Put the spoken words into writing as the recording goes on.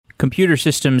Computer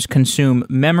systems consume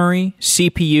memory,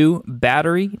 CPU,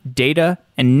 battery, data,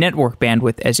 and network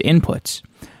bandwidth as inputs.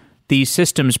 These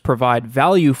systems provide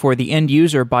value for the end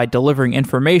user by delivering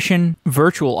information,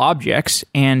 virtual objects,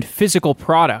 and physical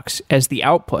products as the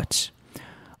outputs.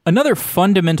 Another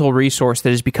fundamental resource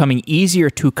that is becoming easier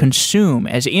to consume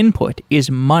as input is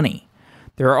money.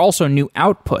 There are also new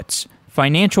outputs,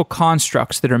 financial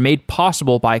constructs that are made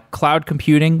possible by cloud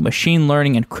computing, machine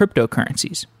learning, and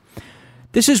cryptocurrencies.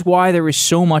 This is why there is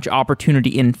so much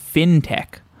opportunity in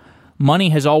fintech. Money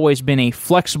has always been a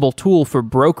flexible tool for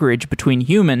brokerage between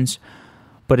humans,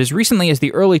 but as recently as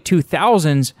the early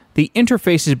 2000s, the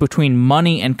interfaces between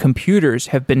money and computers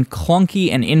have been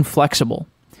clunky and inflexible.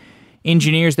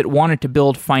 Engineers that wanted to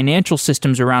build financial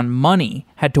systems around money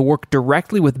had to work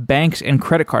directly with banks and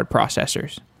credit card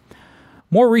processors.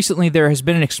 More recently, there has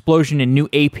been an explosion in new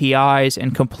APIs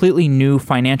and completely new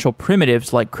financial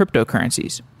primitives like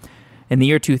cryptocurrencies. In the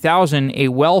year 2000, a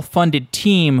well-funded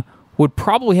team would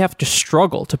probably have to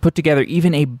struggle to put together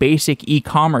even a basic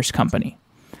e-commerce company.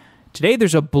 Today,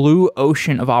 there's a blue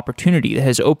ocean of opportunity that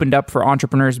has opened up for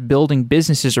entrepreneurs building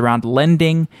businesses around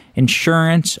lending,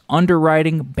 insurance,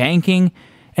 underwriting, banking,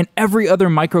 and every other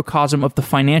microcosm of the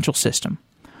financial system.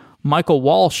 Michael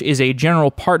Walsh is a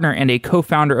general partner and a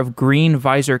co-founder of Green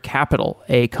Visor Capital,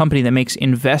 a company that makes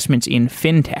investments in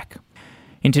fintech.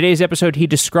 In today's episode, he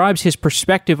describes his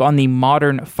perspective on the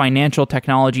modern financial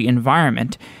technology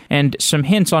environment and some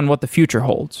hints on what the future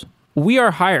holds. We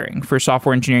are hiring for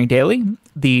Software Engineering Daily.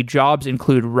 The jobs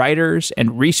include writers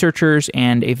and researchers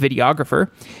and a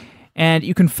videographer. And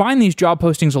you can find these job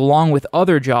postings along with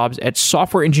other jobs at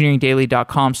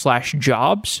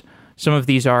softwareengineeringdaily.com/jobs. Some of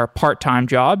these are part-time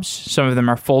jobs. Some of them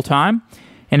are full-time.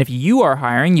 And if you are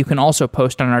hiring, you can also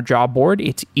post on our job board.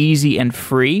 It's easy and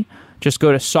free. Just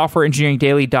go to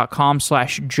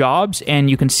softwareengineeringdaily.com/jobs and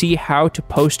you can see how to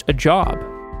post a job.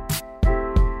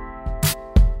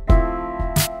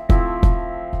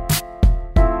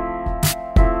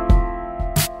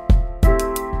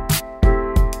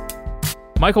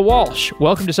 Michael Walsh,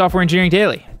 welcome to Software Engineering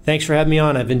Daily. Thanks for having me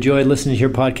on. I've enjoyed listening to your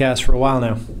podcast for a while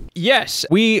now. Yes,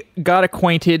 we got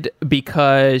acquainted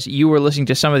because you were listening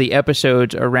to some of the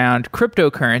episodes around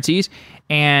cryptocurrencies,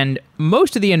 and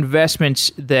most of the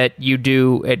investments that you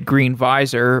do at Green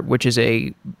Visor, which is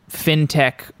a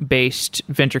fintech-based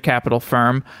venture capital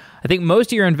firm, I think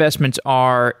most of your investments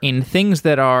are in things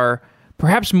that are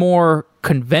perhaps more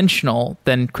conventional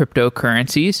than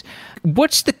cryptocurrencies.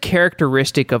 What's the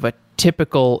characteristic of a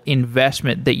typical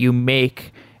investment that you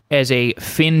make as a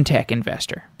fintech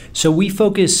investor? So we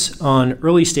focus on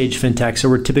early stage fintech. So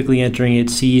we're typically entering at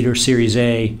seed or Series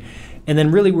A. And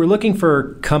then really we're looking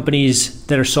for companies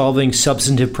that are solving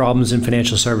substantive problems in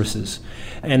financial services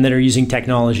and that are using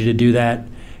technology to do that.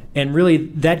 And really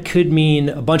that could mean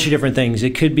a bunch of different things.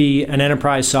 It could be an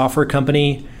enterprise software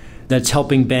company that's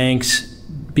helping banks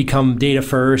become data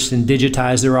first and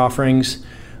digitize their offerings.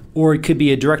 Or it could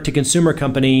be a direct-to-consumer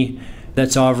company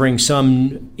that's offering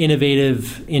some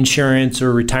innovative insurance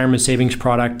or retirement savings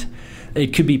product.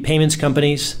 It could be payments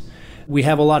companies. We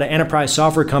have a lot of enterprise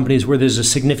software companies where there's a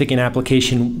significant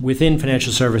application within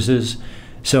financial services.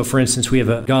 So, for instance, we have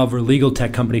a gov or legal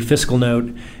tech company,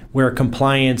 FiscalNote, where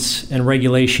compliance and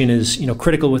regulation is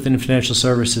critical within financial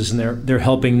services, and they're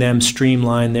helping them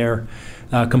streamline their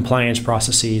compliance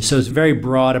processes. So it's a very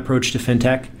broad approach to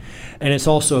fintech. And it's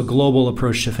also a global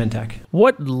approach to fintech.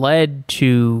 What led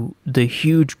to the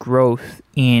huge growth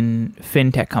in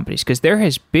fintech companies? Because there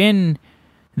has been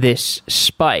this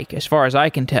spike, as far as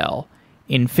I can tell,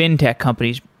 in fintech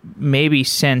companies maybe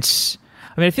since...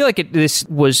 I feel like this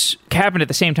happened at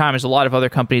the same time as a lot of other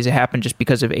companies. It happened just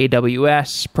because of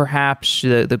AWS, perhaps.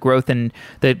 The growth and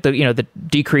the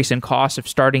decrease in cost of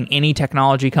starting any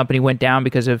technology company went down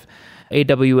because of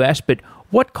AWS. But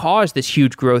what caused this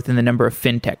huge growth in the number of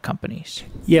fintech companies?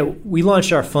 Yeah, we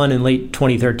launched our fund in late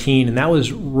 2013, and that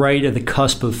was right at the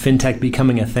cusp of fintech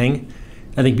becoming a thing.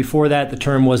 I think before that, the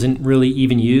term wasn't really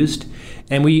even used.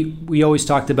 And we always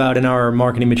talked about in our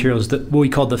marketing materials what we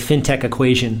called the fintech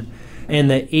equation. And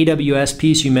the AWS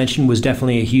piece you mentioned was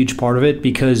definitely a huge part of it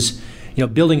because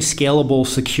building scalable,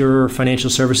 secure financial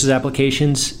services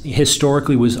applications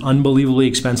historically was unbelievably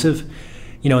expensive.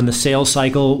 And the sales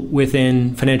cycle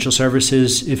within financial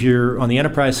services, if you're on the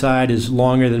enterprise side, is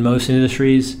longer than most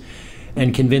industries.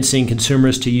 And convincing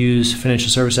consumers to use financial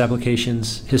service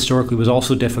applications historically was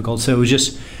also difficult. So it was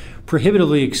just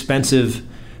prohibitively expensive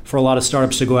for a lot of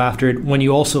startups to go after it when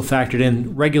you also factored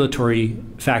in regulatory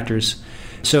factors.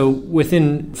 So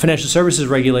within financial services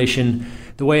regulation,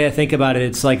 the way I think about it,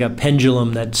 it's like a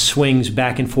pendulum that swings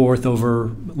back and forth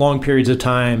over long periods of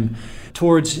time.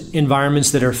 towards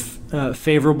environments that are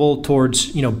favorable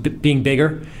towards being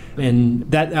bigger. And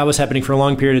that was happening for a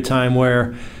long period of time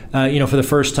where, for the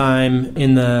first time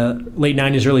in the late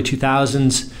 90s, early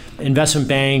 2000s, investment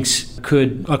banks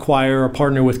could acquire or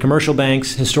partner with commercial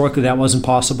banks. Historically, that wasn't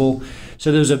possible.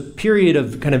 So there was a period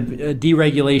of kind of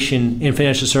deregulation in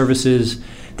financial services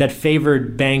that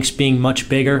favored banks being much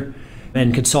bigger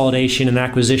and consolidation and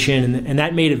acquisition. And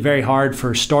that made it very hard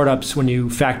for startups, when you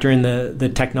factor in the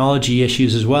technology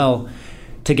issues as well,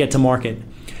 to get to market.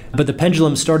 But the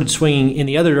pendulum started swinging in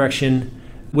the other direction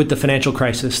with the financial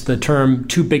crisis. The term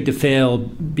too big to fail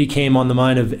became on the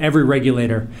mind of every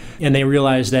regulator. And they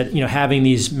realized that having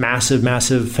these massive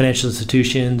financial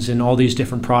institutions and all these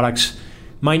different products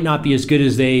might not be as good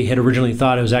as they had originally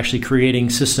thought. It was actually creating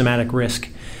systematic risk.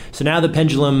 So now the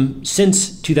pendulum,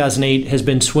 since 2008, has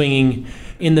been swinging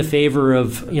in the favor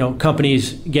of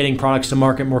companies getting products to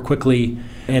market more quickly,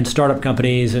 and startup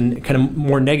companies, and kind of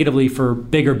more negatively for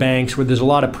bigger banks, where there's a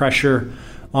lot of pressure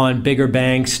on bigger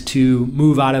banks to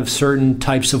move out of certain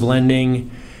types of lending,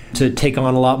 to take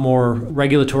on a lot more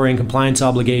regulatory and compliance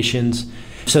obligations.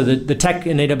 So the tech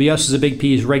in AWS is a big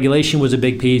piece, regulation was a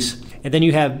big piece, and then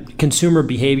you have consumer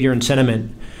behavior and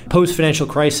sentiment. Post-financial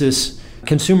crisis,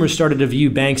 consumers started to view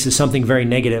banks as something very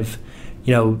negative.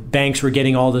 Banks were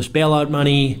getting all this bailout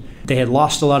money. They had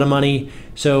lost a lot of money.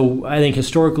 So I think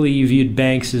historically you viewed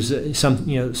banks as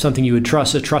something you would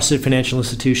trust, a trusted financial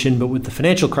institution. But with the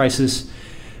financial crisis,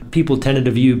 people tended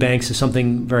to view banks as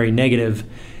something very negative.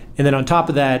 And then on top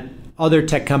of that, other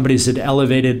tech companies had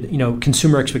elevated,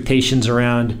 consumer expectations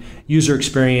around user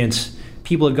experience.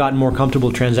 People had gotten more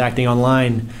comfortable transacting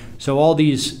online. So all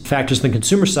these factors on the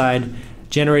consumer side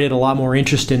generated a lot more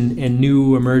interest in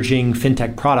new emerging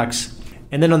fintech products.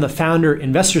 And then on the founder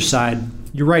investor side,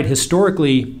 you're right,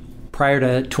 historically, prior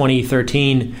to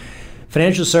 2013,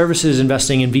 financial services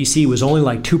investing in VC was only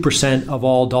like 2% of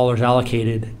all dollars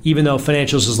allocated, even though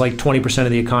financials is like 20%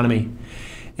 of the economy.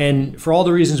 And for all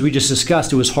the reasons we just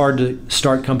discussed, it was hard to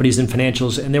start companies in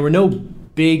financials, and there were no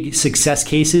big success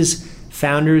cases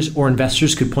founders or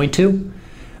investors could point to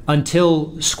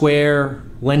until Square,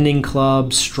 Lending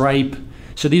Club, Stripe.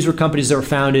 So these were companies that were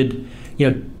founded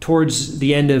towards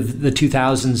the end of the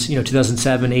 2000s,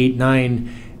 2007, 8, 9.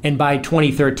 And by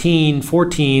 2013,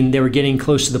 14, they were getting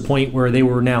close to the point where they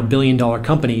were now billion-dollar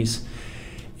companies.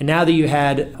 And now that you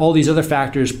had all these other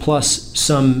factors plus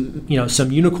some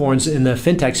unicorns in the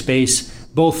fintech space,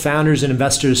 both founders and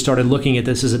investors started looking at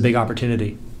this as a big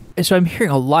opportunity. So I'm hearing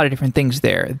a lot of different things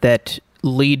there that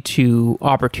lead to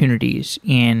opportunities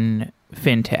in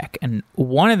fintech. And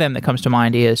one of them that comes to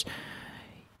mind is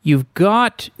you've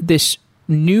got this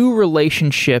new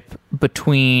relationship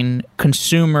between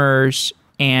consumers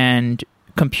and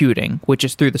computing, which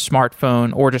is through the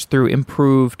smartphone or just through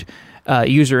improved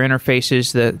user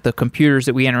interfaces. The computers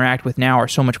that we interact with now are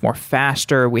so much more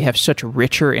faster. We have such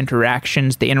richer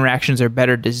interactions. The interactions are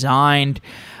better designed.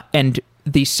 And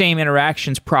these same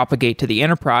interactions propagate to the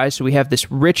enterprise. So we have this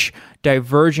rich,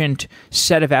 divergent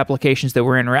set of applications that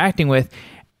we're interacting with.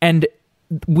 And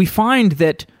we find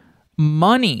that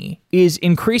money is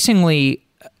increasingly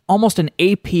almost an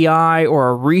API or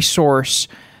a resource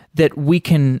that we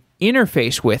can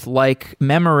interface with, like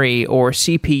memory or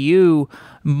CPU.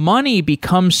 Money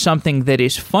becomes something that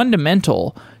is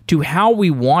fundamental to how we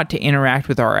want to interact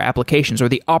with our applications, or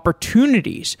the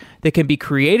opportunities that can be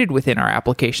created within our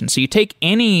applications. So you take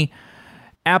any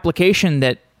application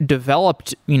that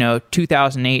developed,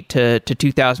 2008 to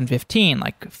 2015,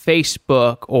 like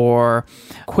Facebook or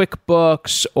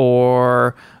QuickBooks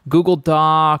or Google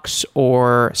Docs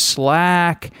or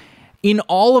Slack. In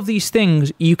all of these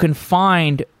things, you can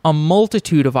find a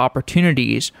multitude of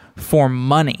opportunities for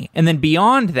money. And then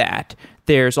beyond that,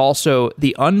 there's also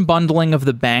the unbundling of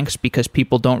the banks, because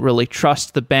people don't really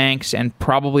trust the banks, and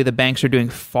probably the banks are doing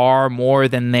far more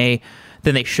than they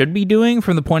should be doing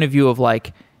from the point of view of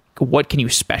like, what can you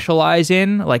specialize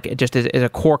in, like just as a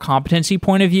core competency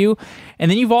point of view. And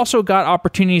then you've also got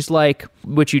opportunities like,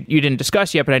 which you didn't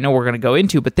discuss yet, but I know we're going to go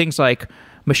into, but things like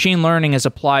machine learning as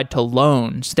applied to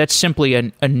loans. That's simply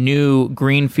a new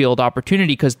greenfield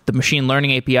opportunity, because the machine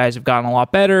learning APIs have gotten a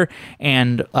lot better,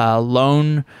 and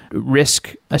loan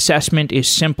risk assessment is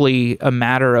simply a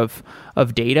matter of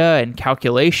data and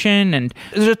calculation, and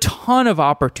there's a ton of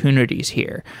opportunities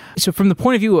here. So from the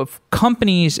point of view of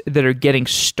companies that are getting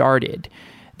started,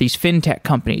 these fintech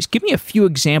companies, give me a few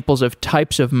examples of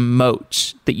types of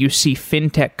moats that you see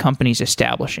fintech companies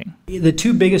establishing. The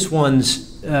two biggest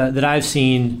ones that I've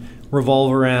seen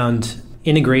revolve around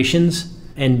integrations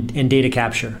and data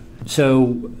capture.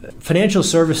 So financial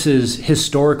services,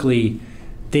 historically,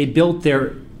 they built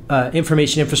their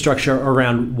information infrastructure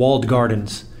around walled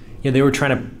gardens. They were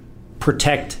trying to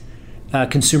protect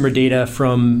consumer data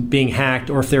from being hacked,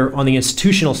 or if they're on the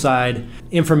institutional side,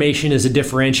 information is a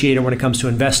differentiator when it comes to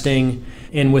investing.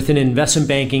 And within investment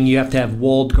banking, you have to have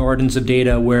walled gardens of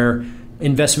data where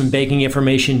investment banking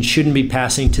information shouldn't be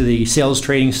passing to the sales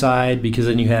trading side, because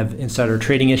then you have insider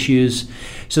trading issues.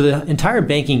 So the entire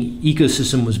banking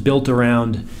ecosystem was built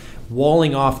around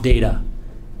walling off data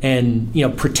and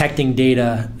protecting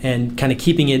data and kind of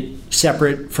keeping it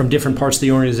separate from different parts of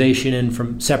the organization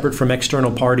and separate from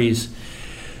external parties.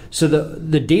 So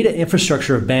the data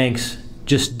infrastructure of banks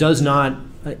just does not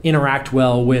interact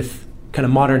well with kind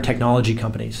of modern technology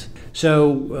companies.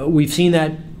 So we've seen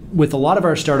that with a lot of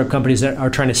our startup companies that are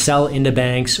trying to sell into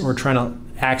banks or trying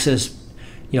to access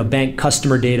bank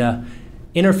customer data.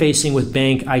 Interfacing with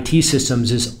bank IT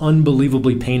systems is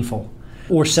unbelievably painful,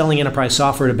 or selling enterprise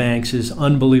software to banks is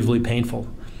unbelievably painful.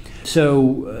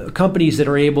 So companies that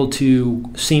are able to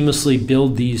seamlessly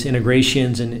build these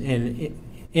integrations and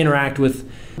interact with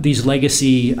these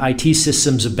legacy IT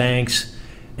systems of banks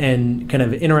and kind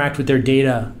of interact with their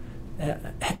data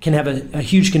can have a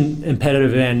huge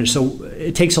competitive advantage. So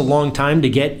it takes a long time to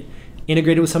get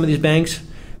integrated with some of these banks,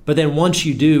 but then once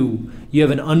you do, you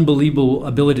have an unbelievable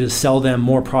ability to sell them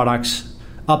more products,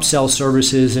 upsell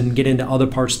services, and get into other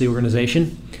parts of the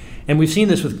organization. And we've seen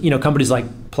this with companies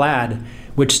like Plaid,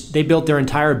 which they built their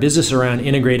entire business around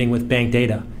integrating with bank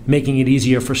data, making it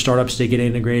easier for startups to get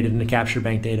integrated and to capture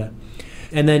bank data.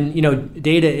 And then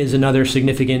data is another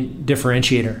significant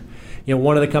differentiator.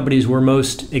 One of the companies we're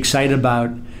most excited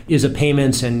about is a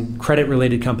payments and credit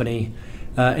related company.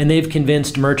 And they've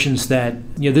convinced merchants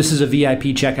that this is a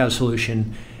VIP checkout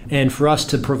solution. And for us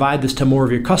to provide this to more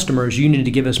of your customers, you need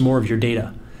to give us more of your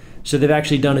data. So they've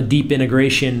actually done a deep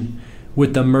integration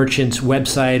with the merchant's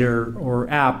website or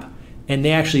app. And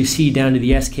they actually see down to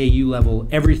the SKU level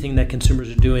everything that consumers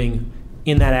are doing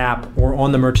in that app or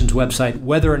on the merchant's website,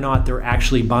 whether or not they're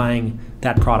actually buying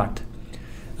that product.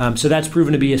 So that's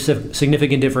proven to be a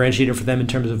significant differentiator for them in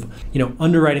terms of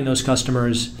underwriting those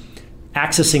customers,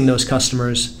 accessing those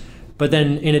customers. But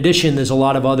then in addition, there's a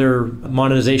lot of other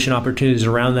monetization opportunities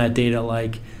around that data,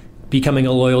 like becoming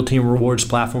a loyalty and rewards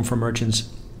platform for merchants,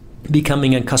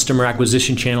 becoming a customer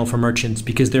acquisition channel for merchants,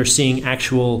 because they're seeing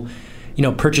actual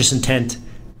purchase intent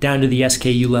down to the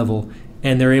SKU level,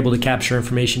 and they're able to capture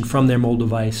information from their mobile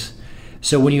device.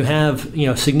 So when you have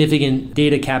significant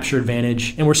data capture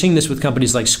advantage, and we're seeing this with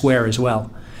companies like Square as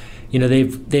well,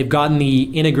 they've gotten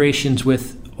the integrations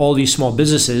with all these small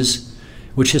businesses,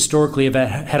 which historically have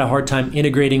had a hard time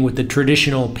integrating with the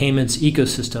traditional payments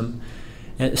ecosystem.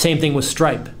 Same thing with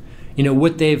Stripe.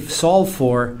 What they've solved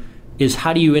for is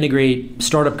how do you integrate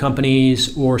startup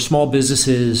companies or small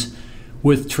businesses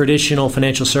with traditional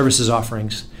financial services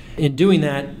offerings. In doing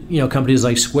that, companies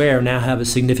like Square now have a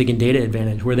significant data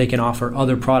advantage where they can offer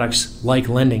other products like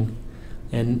lending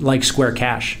and like Square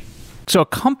Cash. So a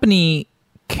company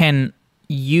can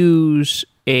use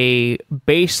a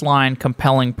baseline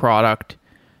compelling product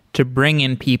to bring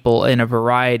in people in a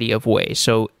variety of ways.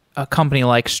 So a company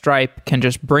like Stripe can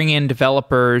just bring in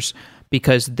developers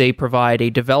because they provide a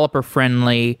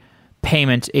developer-friendly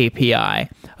payments API.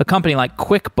 A company like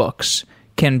QuickBooks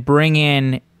can bring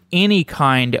in any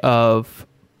kind of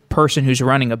person who's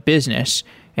running a business,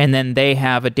 and then they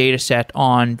have a data set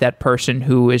on that person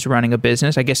who is running a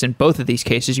business. I guess in both of these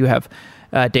cases, you have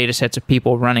data sets of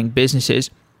people running businesses.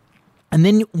 And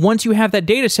then once you have that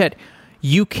data set,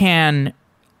 you can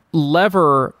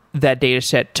lever that data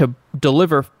set to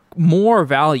deliver more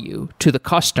value to the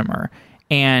customer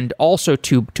and also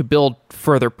to build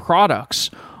further products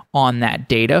on that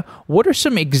data. What are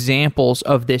some examples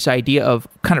of this idea of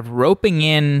kind of roping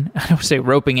in, I don't say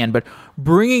roping in, but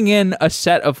bringing in a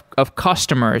set of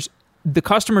customers? The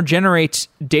customer generates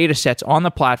data sets on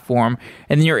the platform,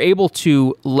 and then you're able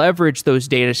to leverage those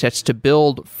data sets to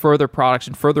build further products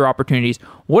and further opportunities.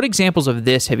 What examples of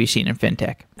this have you seen in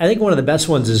fintech? I think one of the best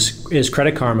ones is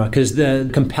Credit Karma, because the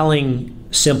compelling,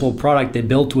 simple product they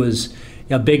built was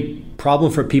a big problem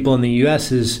for people in the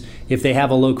U.S. is if they have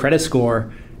a low credit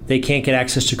score, they can't get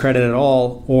access to credit at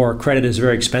all, or credit is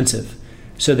very expensive.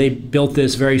 So they built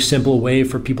this very simple way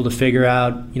for people to figure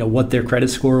out, what their credit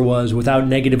score was without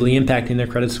negatively impacting their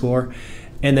credit score,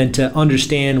 and then to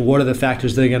understand what are the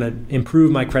factors that are going to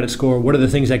improve my credit score, what are the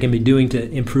things I can be doing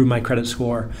to improve my credit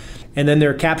score. And then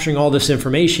they're capturing all this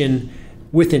information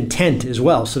with intent as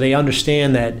well. So they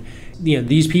understand that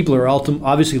these people are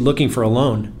obviously looking for a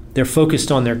loan. They're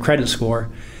focused on their credit score,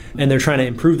 and they're trying to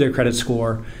improve their credit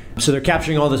score. So they're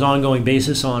capturing all this ongoing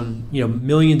basis on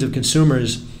millions of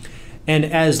consumers. And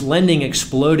as lending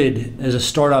exploded as a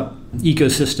startup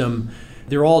ecosystem,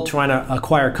 they're all trying to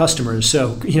acquire customers.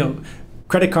 So,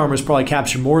 Credit Karma's probably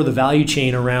captured more of the value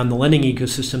chain around the lending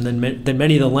ecosystem than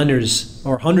many of the lenders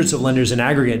or hundreds of lenders in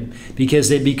aggregate, because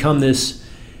they've become this,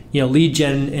 lead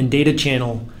gen and data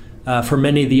channel for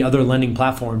many of the other lending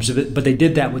platforms. But they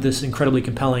did that with this incredibly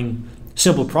compelling,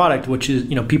 simple product, which is,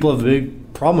 people have a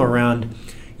big problem around,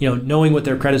 knowing what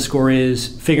their credit score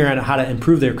is, figuring out how to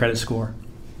improve their credit score.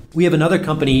 We have another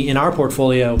company in our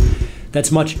portfolio that's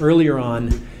much earlier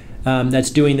on, that's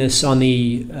doing this on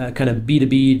the kind of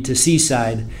B2B to C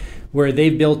side, where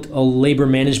they've built a labor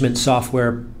management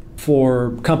software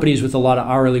for companies with a lot of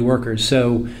hourly workers.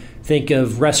 So think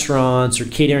of restaurants or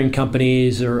catering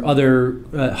companies or other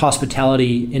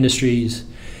hospitality industries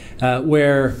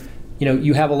where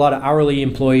you have a lot of hourly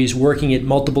employees working at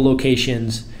multiple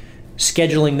locations.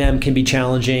 Scheduling them can be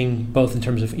challenging, both in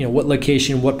terms of what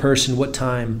location, what person, what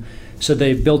time. So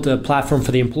they've built a platform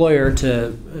for the employer,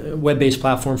 a web-based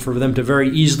platform for them to very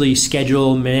easily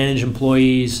schedule, manage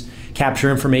employees,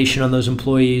 capture information on those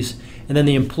employees. And then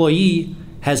the employee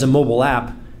has a mobile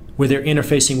app where they're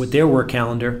interfacing with their work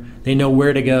calendar. They know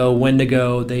where to go, when to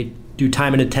go. They do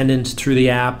time and attendance through the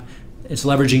app. It's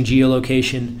leveraging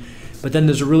geolocation. But then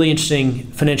there's a really interesting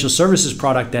financial services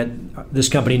product that this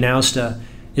company, Nausta,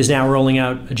 is now rolling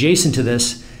out adjacent to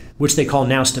this, which they call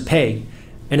Nausta Pay.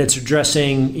 And it's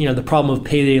addressing, the problem of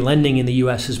payday lending in the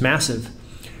US is massive.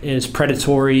 It's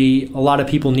predatory. A lot of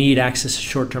people need access to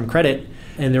short-term credit,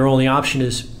 and their only option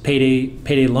is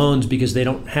payday loans because they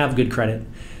don't have good credit.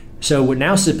 So what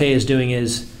Nausta Pay is doing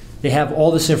is they have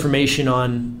all this information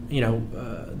on,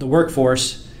 the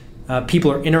workforce.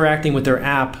 People are interacting with their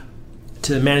app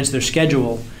to manage their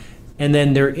schedule, and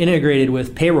then they're integrated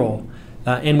with payroll.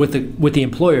 And with the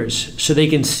employers, so they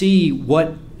can see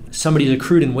what somebody's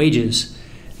accrued in wages.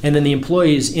 And then the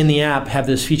employees in the app have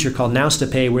this feature called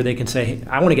Nausta Pay, where they can say, hey,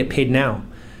 I want to get paid now.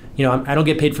 I don't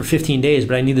get paid for 15 days,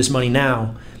 but I need this money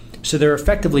now. So they're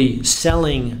effectively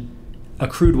selling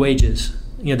accrued wages.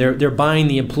 They're buying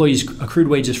the employees' accrued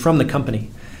wages from the company.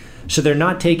 So they're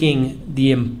not taking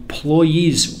the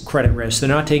employees' credit risk. They're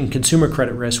not taking consumer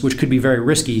credit risk, which could be very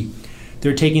risky.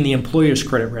 They're taking the employer's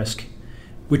credit risk,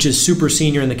 which is super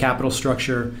senior in the capital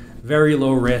structure, very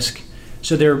low risk.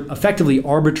 So they're effectively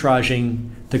arbitraging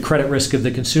the credit risk of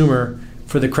the consumer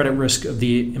for the credit risk of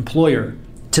the employer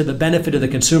to the benefit of the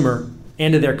consumer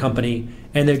and of their company,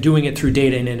 and they're doing it through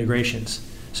data and integrations.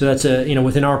 So that's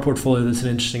within our portfolio, that's an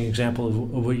interesting example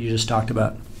of what you just talked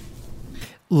about.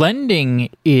 Lending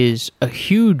is a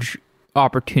huge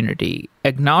opportunity,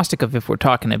 agnostic of if we're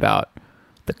talking about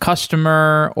the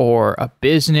customer or a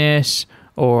business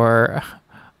or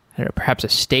perhaps a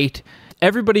state.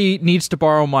 Everybody needs to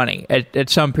borrow money at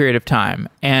some period of time.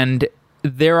 And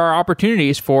there are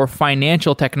opportunities for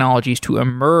financial technologies to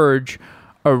emerge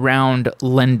around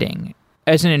lending.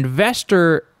 As an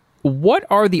investor, what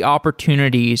are the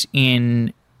opportunities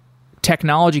in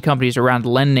technology companies around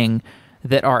lending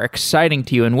that are exciting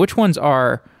to you, and which ones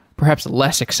are perhaps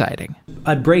less exciting?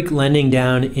 I'd break lending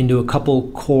down into a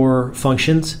couple core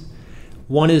functions.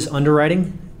 One is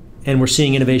underwriting. And we're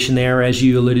seeing innovation there, as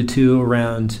you alluded to,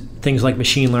 around things like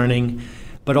machine learning,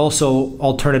 but also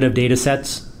alternative data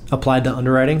sets applied to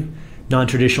underwriting,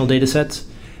 non-traditional data sets.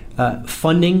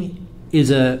 Funding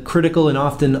is a critical and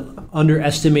often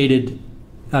underestimated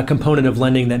component of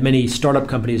lending that many startup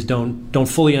companies don't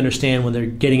fully understand when they're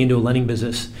getting into a lending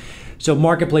business. So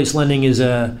marketplace lending is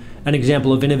an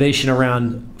example of innovation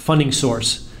around funding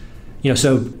source.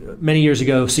 So many years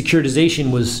ago,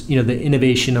 securitization was, the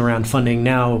innovation around funding.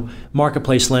 Now,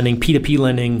 marketplace lending, P2P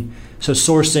lending, so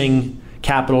sourcing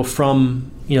capital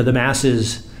from, the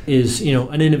masses is,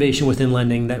 an innovation within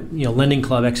lending that, Lending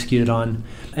Club executed on.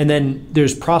 And then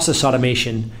there's process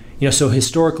automation. So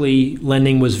historically,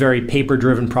 lending was very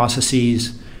paper-driven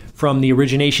processes from the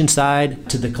origination side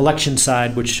to the collection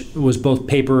side, which was both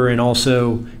paper and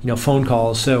also, phone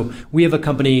calls. So we have a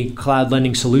company, Cloud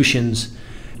Lending Solutions,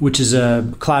 which is a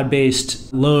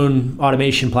cloud-based loan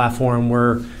automation platform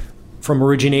where from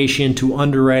origination to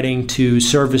underwriting to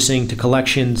servicing to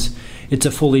collections, it's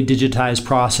a fully digitized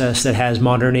process that has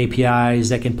modern APIs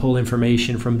that can pull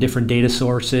information from different data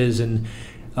sources and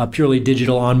a purely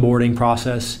digital onboarding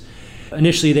process.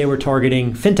 Initially, they were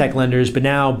targeting fintech lenders, but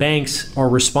now banks are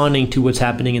responding to what's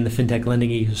happening in the fintech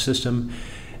lending ecosystem,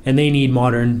 and they need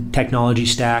modern technology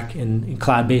stack and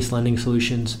cloud-based lending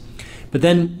solutions. But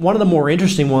then one of the more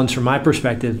interesting ones from my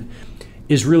perspective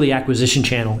is really acquisition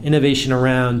channel, innovation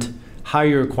around how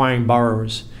you're acquiring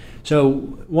borrowers. So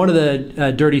one of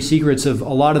the dirty secrets of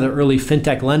a lot of the early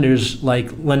fintech lenders like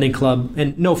Lending Club,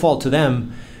 and no fault to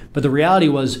them, but the reality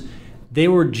was they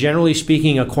were generally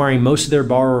speaking acquiring most of their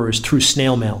borrowers through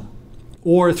snail mail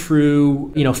or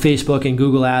through Facebook and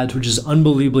Google ads, which is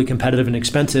unbelievably competitive and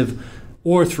expensive,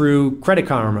 or through Credit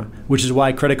Karma, which is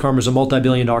why Credit Karma is a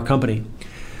multi-billion-dollar company.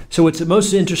 So what's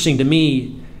most interesting to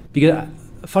me, because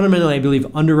fundamentally I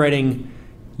believe underwriting,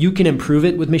 you can improve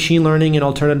it with machine learning and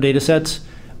alternative data sets,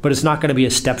 but it's not going to be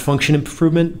a step function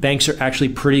improvement. Banks are actually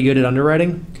pretty good at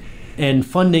underwriting. And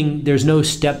funding, there's no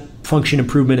step function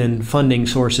improvement in funding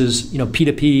sources.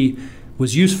 P2P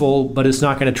was useful, but it's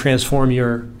not going to transform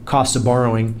your cost of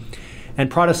borrowing. And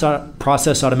process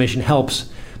automation helps,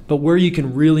 but where you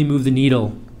can really move the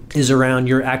needle is around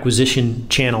your acquisition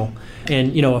channel.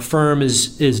 And Affirm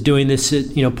is doing this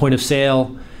at point of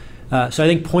sale. So I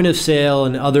think point of sale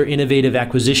and other innovative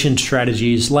acquisition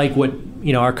strategies, like what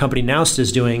our company Noust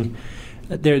is doing,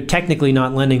 they're technically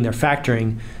not lending, they're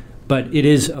factoring, but it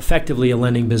is effectively a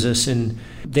lending business, and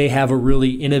they have a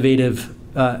really innovative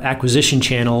acquisition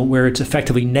channel where it's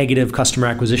effectively negative customer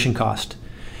acquisition cost.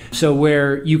 So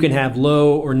where you can have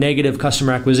low or negative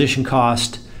customer acquisition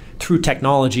cost through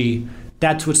technology,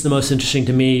 that's what's the most interesting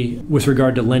to me with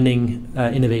regard to lending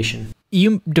innovation.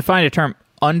 You defined a term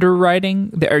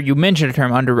underwriting, or you mentioned a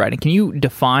term underwriting. Can you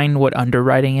define what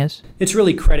underwriting is? It's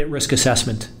really credit risk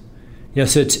assessment.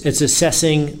 So it's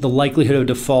assessing the likelihood of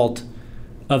default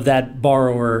of that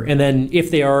borrower, and then if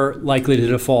they are likely to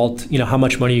default, how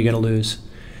much money you're going to lose.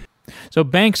 So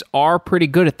banks are pretty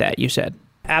good at that, you said.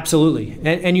 Absolutely,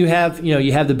 and you have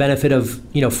the benefit of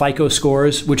FICO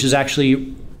scores, which is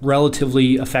actually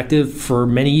relatively effective for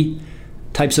many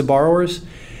types of borrowers.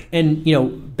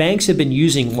 And banks have been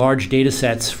using large data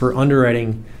sets for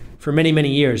underwriting for many,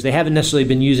 many years. They haven't necessarily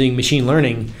been using machine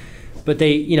learning, but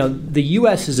the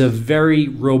U.S. is a very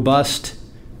robust,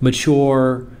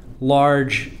 mature,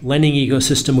 large lending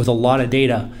ecosystem with a lot of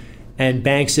data, and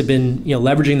banks have been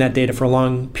leveraging that data for a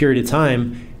long period of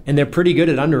time, and they're pretty good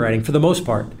at underwriting for the most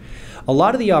part. A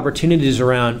lot of the opportunities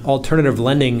around alternative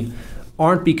lending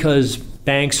aren't because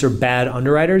banks are bad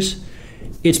underwriters.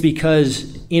 It's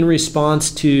because in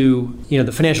response to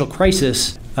the financial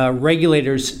crisis,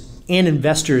 regulators and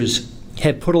investors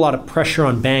have put a lot of pressure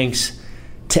on banks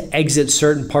to exit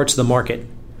certain parts of the market.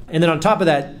 And then on top of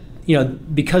that,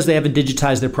 because they haven't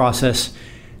digitized their process,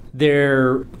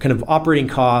 their kind of operating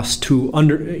costs to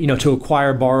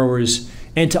acquire borrowers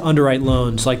and to underwrite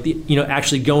loans, like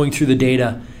actually going through the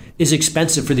data, is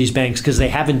expensive for these banks because they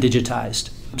haven't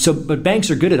digitized. But banks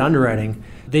are good at underwriting.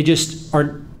 They just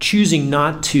are choosing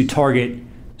not to target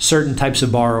certain types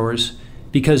of borrowers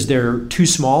because they're too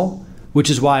small, which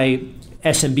is why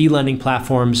SMB lending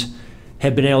platforms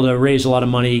have been able to raise a lot of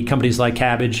money, companies like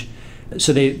Kabbage.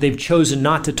 So they've chosen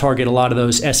not to target a lot of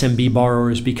those SMB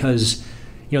borrowers because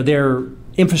their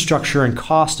infrastructure and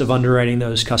cost of underwriting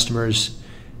those customers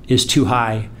is too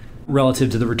high relative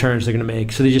to the returns they're going to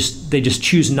make. So they just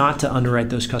choose not to underwrite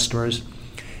those customers.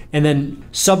 And then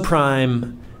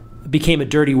subprime became a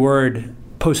dirty word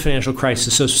post-financial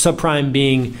crisis. So subprime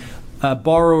being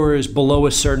borrowers below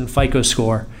a certain FICO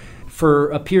score. For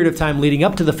a period of time leading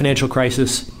up to the financial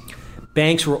crisis,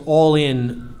 banks were all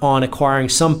in on acquiring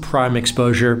some prime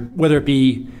exposure, whether it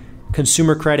be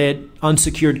consumer credit,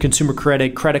 unsecured consumer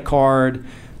credit, credit card,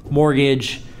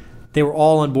 mortgage. They were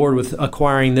all on board with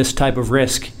acquiring this type of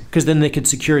risk because then they could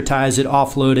securitize it,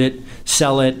 offload it,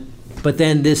 sell it. But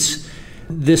then this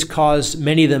caused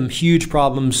many of them huge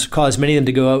problems, caused many of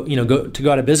them to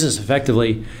go out of business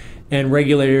effectively. And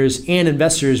regulators and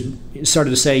investors started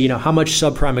to say, how much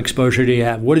subprime exposure do you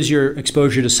have? What is your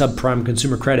exposure to subprime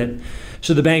consumer credit?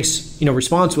 So the bank's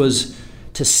response was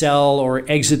to sell or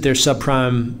exit their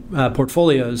subprime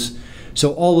portfolios.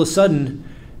 So all of a sudden,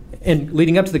 and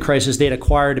leading up to the crisis, they had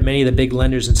acquired many of the big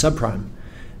lenders in subprime.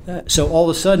 So all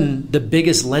of a sudden, the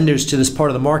biggest lenders to this part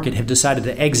of the market have decided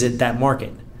to exit that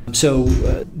market. So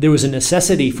there was a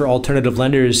necessity for alternative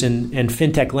lenders and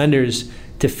fintech lenders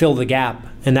to fill the gap.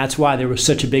 And that's why there was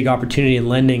such a big opportunity in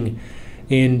lending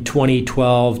in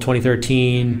 2012,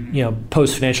 2013,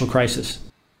 post-financial crisis.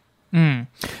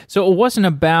 So it wasn't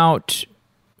about,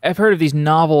 I've heard of these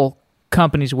novel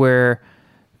companies where,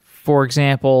 for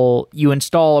example, you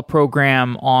install a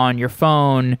program on your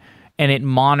phone and it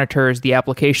monitors the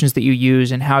applications that you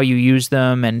use and how you use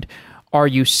them, and are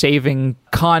you saving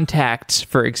contacts,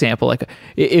 for example? Like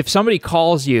if somebody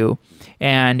calls you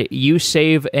and you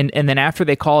save, and then after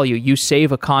they call you, you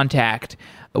save a contact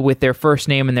with their first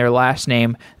name and their last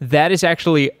name, that is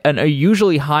actually a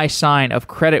usually high sign of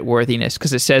creditworthiness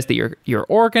because it says that you're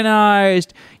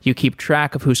organized, you keep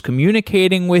track of who's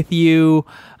communicating with you.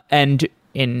 And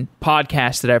in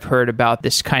podcasts that I've heard about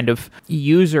this kind of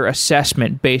user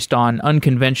assessment based on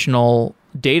unconventional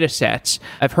data sets.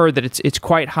 I've heard that it's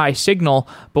quite high signal,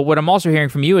 but what I'm also hearing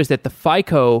from you is that the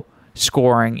FICO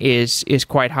scoring is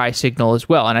quite high signal as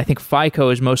well. And I think FICO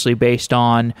is mostly based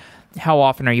on how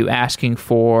often are you asking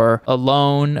for a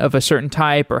loan of a certain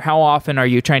type, or how often are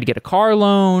you trying to get a car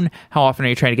loan? How often are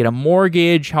you trying to get a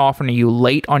mortgage? How often are you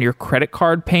late on your credit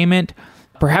card payment?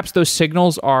 Perhaps those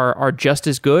signals are just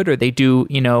as good, or they do,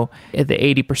 the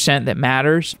 80% that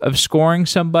matters of scoring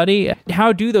somebody.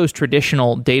 How do those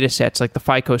traditional data sets like the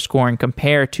FICO scoring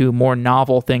compare to more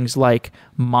novel things like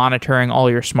monitoring all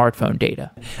your smartphone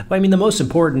data? Well, I mean, the most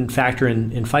important factor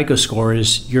in FICO score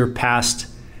is your past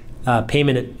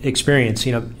payment experience.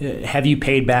 Have you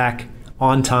paid back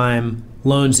on time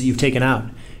loans that you've taken out?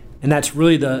 And that's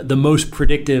really the most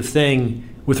predictive thing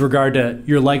with regard to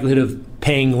your likelihood of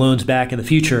paying loans back in the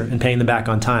future and paying them back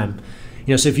on time.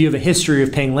 So if you have a history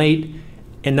of paying late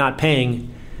and not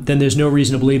paying, then there's no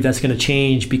reason to believe that's going to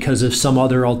change because of some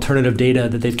other alternative data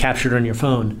that they've captured on your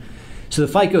phone. So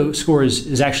the FICO score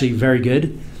is actually very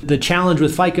good. The challenge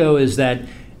with FICO is that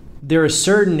there are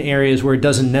certain areas where it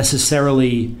doesn't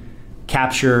necessarily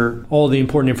capture all the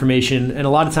important information. And a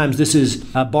lot of times this is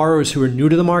borrowers who are new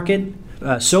to the market.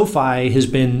 SoFi has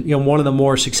been one of the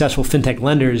more successful fintech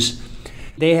lenders.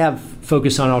 They have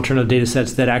focused on alternative data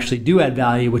sets that actually do add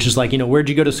value, which is like, where'd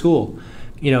you go to school?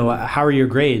 How are your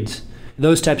grades?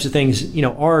 Those types of things, you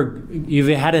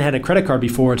hadn't had a credit card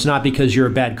before. It's not because you're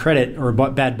a bad credit or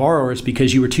a bad borrower. It's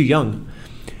because you were too young.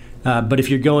 But if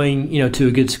you're going, to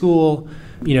a good school,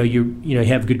 you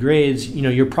have good grades,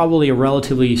 you're probably a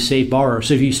relatively safe borrower.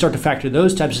 So if you start to factor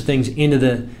those types of things into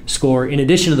the score, in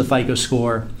addition to the FICO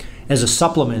score as a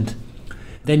supplement,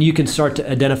 then you can start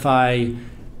to identify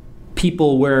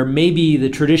people where maybe the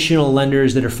traditional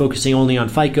lenders that are focusing only on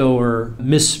FICO are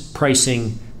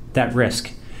mispricing that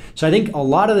risk. So I think a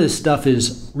lot of this stuff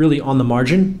is really on the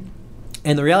margin.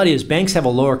 And the reality is banks have a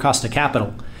lower cost of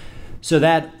capital. So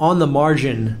that on the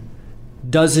margin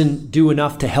doesn't do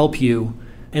enough to help you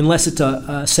unless it's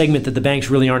a segment that the banks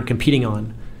really aren't competing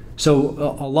on.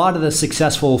 So a lot of the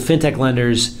successful fintech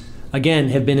lenders, again,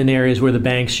 have been in areas where the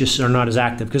banks just are not as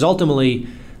active, because ultimately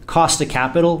cost of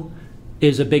capital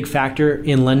is a big factor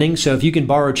in lending. So if you can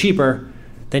borrow cheaper,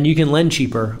 then you can lend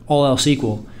cheaper, all else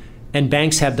equal. And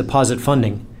banks have deposit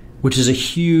funding, which is a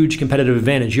huge competitive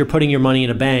advantage. You're putting your money in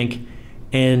a bank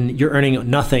and you're earning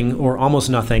nothing or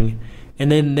almost nothing,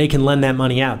 and then they can lend that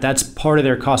money out. That's part of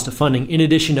their cost of funding, in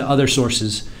addition to other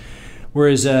sources.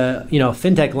 Whereas a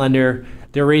fintech lender,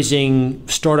 they're raising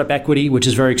startup equity, which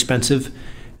is very expensive.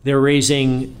 They're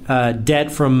raising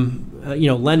debt from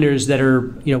lenders that are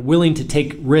willing to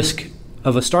take risk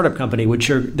of a startup company,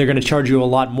 they're going to charge you a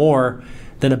lot more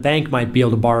than a bank might be able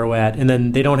to borrow at. And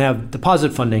then they don't have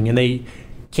deposit funding, and they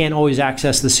can't always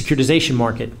access the securitization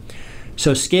market.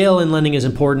 So scale in lending is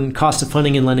important. Cost of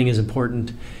funding in lending is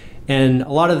important. And a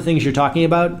lot of the things you're talking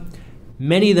about,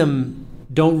 many of them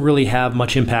don't really have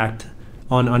much impact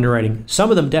on underwriting. Some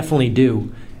of them definitely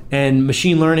do. And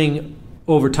machine learning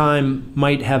over time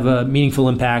might have a meaningful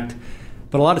impact,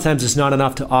 but a lot of times it's not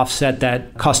enough to offset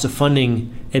that cost of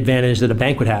funding advantage that a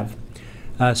bank would have.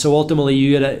 So ultimately,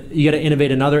 you gotta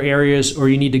innovate in other areas, or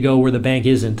you need to go where the bank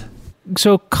isn't.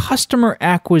 So customer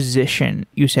acquisition,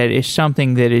 you said, is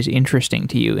something that is interesting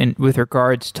to you with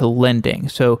regards to lending.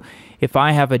 So if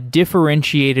I have a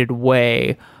differentiated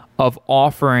way of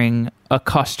offering a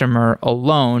customer a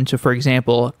loan, so for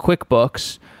example,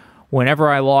 QuickBooks, whenever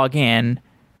I log in,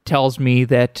 tells me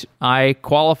that I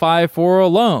qualify for a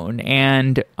loan,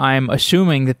 and I'm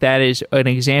assuming that is an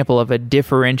example of a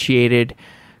differentiated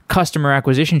customer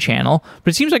acquisition channel.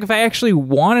 But it seems like if I actually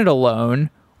wanted a loan,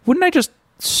 wouldn't I just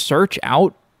search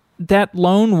out that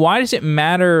loan? Why does it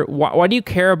matter? Why do you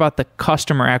care about the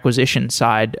customer acquisition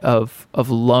side of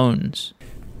loans?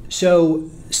 So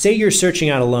say you're searching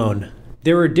out a loan.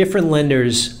 There are different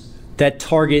lenders that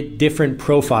target different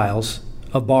profiles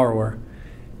of borrower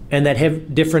and that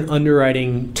have different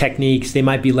underwriting techniques. They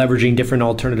might be leveraging different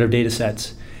alternative data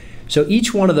sets. So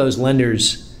each one of those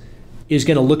lenders is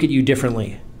going to look at you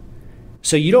differently.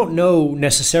 So you don't know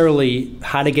necessarily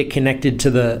how to get connected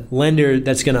to the lender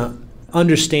that's going to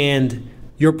understand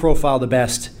your profile the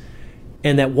best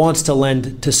and that wants to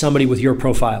lend to somebody with your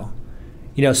profile.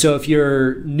 So if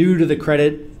you're new to the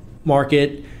credit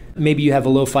market, maybe you have a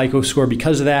low FICO score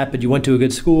because of that, but you went to a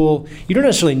good school, you don't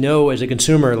necessarily know as a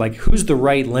consumer, like, who's the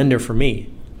right lender for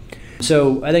me?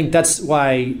 So I think that's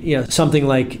why, something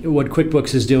like what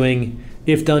QuickBooks is doing,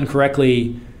 if done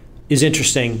correctly, is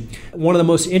interesting. One of the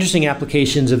most interesting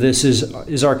applications of this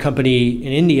is our company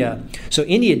in India. So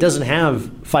India doesn't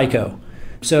have FICO.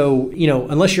 So,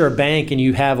 unless you're a bank and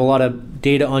you have a lot of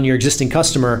data on your existing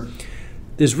customer,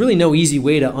 there's really no easy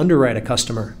way to underwrite a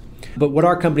customer. But what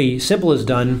our company Simple has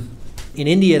done, in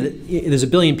India, there's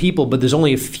 1 billion people, but there's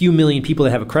only a few million people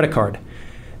that have a credit card.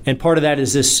 And part of that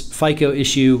is this FICO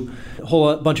issue, a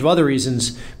whole bunch of other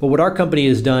reasons. But what our company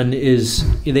has done is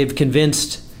they've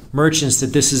convinced merchants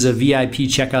that this is a VIP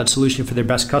checkout solution for their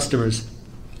best customers.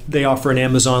 They offer an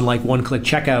Amazon-like one-click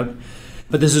checkout,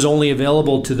 but this is only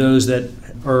available to those that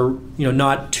are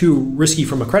not too risky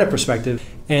from a credit perspective.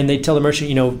 And they tell the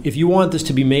merchant, if you want this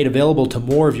to be made available to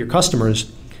more of your customers,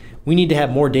 we need to have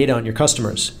more data on your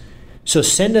customers. So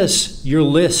send us your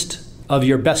list of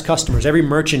your best customers. Every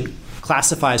merchant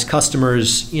classifies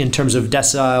customers in terms of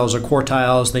deciles or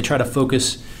quartiles. They try to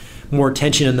focus more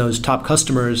attention on those top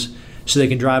customers so they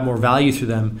can drive more value through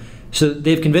them. So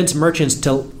they've convinced merchants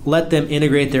to let them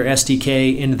integrate their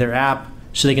SDK into their app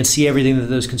so they can see everything that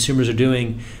those consumers are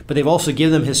doing. But they've also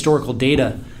given them historical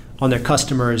data on their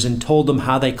customers and told them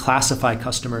how they classify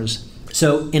customers.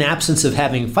 So in absence of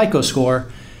having FICO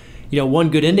score, one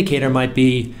good indicator might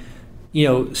be,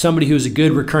 somebody who's a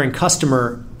good recurring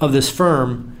customer of this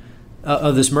firm,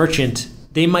 of this merchant,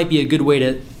 they might be a good way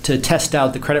to test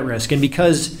out the credit risk. And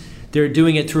because they're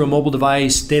doing it through a mobile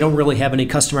device, they don't really have any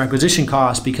customer acquisition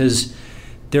costs because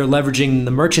they're leveraging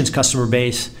the merchant's customer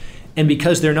base. And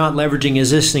because they're not leveraging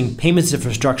existing payments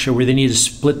infrastructure where they need to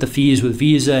split the fees with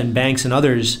Visa and banks and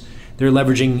others, they're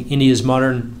leveraging India's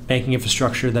modern banking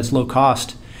infrastructure that's low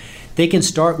cost. They can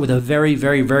start with a very,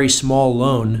 very, very small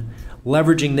loan,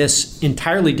 leveraging this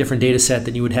entirely different data set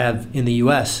than you would have in the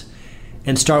US,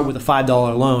 and start with a $5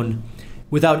 loan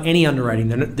without any underwriting.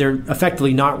 They're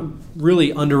effectively not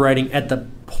really underwriting at the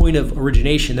point of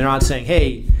origination. They're not saying,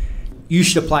 hey, you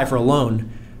should apply for a loan.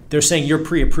 They're saying you're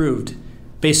pre-approved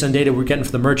based on data we're getting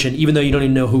from the merchant, even though you don't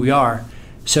even know who we are.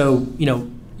 So,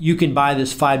 you can buy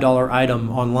this $5 item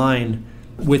online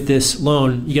with this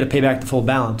loan. You got to pay back the full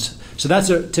balance. So that's,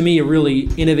 to me, a really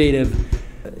innovative,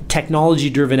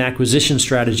 technology-driven acquisition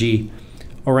strategy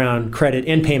around credit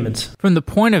and payments. From the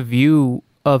point of view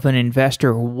of an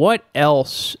investor, what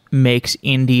else makes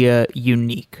India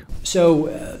unique?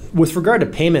 So with regard to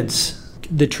payments,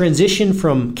 the transition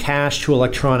from cash to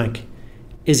electronic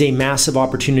is a massive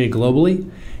opportunity globally.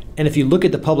 And if you look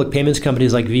at the public payments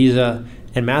companies like Visa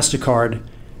and MasterCard,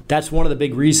 that's one of the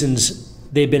big reasons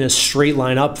they've been a straight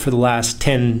line up for the last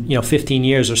 10, 15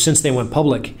 years or since they went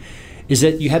public, is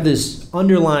that you have this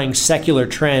underlying secular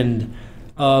trend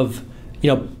of,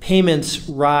 payments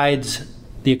rides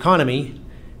the economy,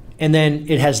 and then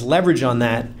it has leverage on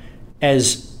that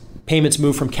as payments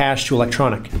move from cash to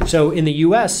electronic. So in the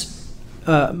US,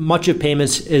 much of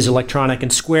payments is electronic,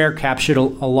 and Square captured a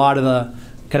lot of the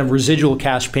kind of residual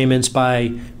cash payments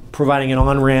by providing an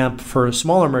on-ramp for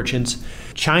smaller merchants.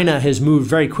 China has moved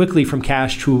very quickly from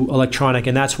cash to electronic,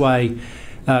 and that's why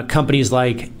companies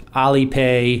like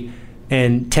Alipay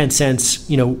and Tencent's,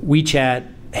 WeChat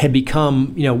had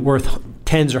become, worth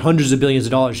tens or hundreds of billions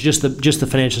of dollars, just the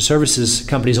financial services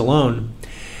companies alone.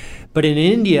 But in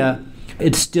India,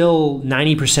 it's still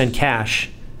 90% cash,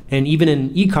 and even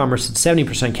in e-commerce, it's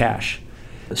 70% cash.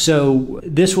 So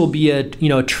this will be a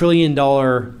 $1 trillion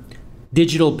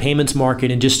digital payments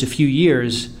market in just a few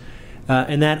years,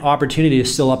 and that opportunity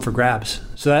is still up for grabs.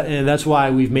 So that's why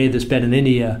we've made this bet in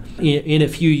India. In a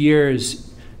few years,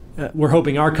 we're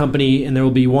hoping our company, and there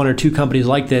will be one or two companies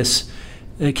like this,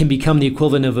 can become the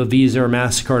equivalent of a Visa or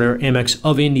MasterCard or Amex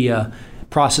of India,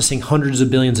 processing hundreds of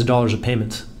billions of dollars of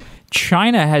payments.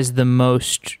 China has the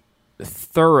most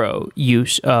thorough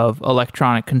use of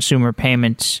electronic consumer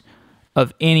payments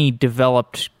of any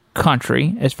developed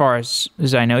country, as far as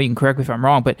I know. You can correct me if I'm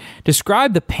wrong, but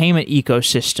describe the payment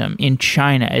ecosystem in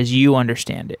China as you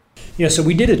understand it. Yeah, so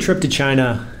we did a trip to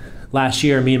China last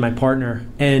year, me and my partner,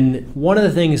 and one of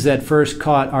the things that first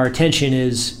caught our attention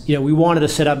is, we wanted to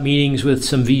set up meetings with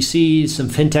some VCs, some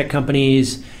fintech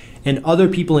companies, and other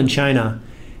people in China.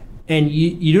 And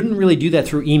you didn't really do that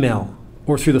through email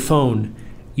or through the phone.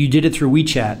 You did it through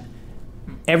WeChat.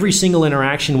 Every single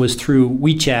interaction was through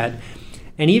WeChat.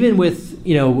 And even with,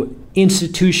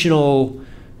 institutional,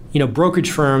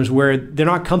 brokerage firms where they're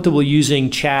not comfortable using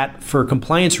chat for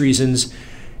compliance reasons,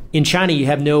 in China, you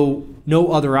have no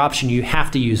other option. You have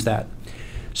to use that.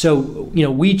 So,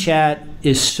 WeChat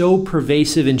is so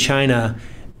pervasive in China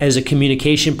as a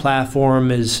communication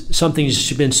platform, as something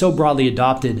that's been so broadly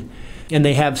adopted, and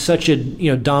they have such a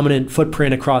dominant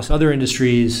footprint across other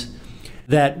industries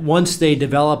that once they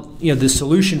developed the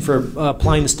solution for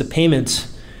applying this to payments,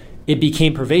 it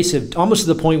became pervasive, almost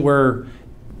to the point where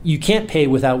you can't pay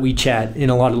without WeChat in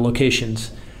a lot of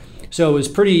locations. So it was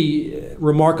pretty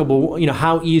remarkable,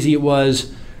 how easy it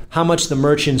was, how much the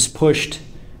merchants pushed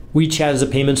WeChat as a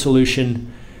payment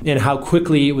solution. and how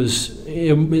quickly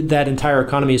that entire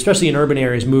economy, especially in urban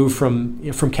areas, moved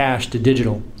from cash to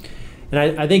digital.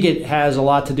 And I think it has a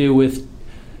lot to do with,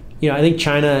 I think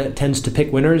China tends to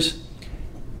pick winners,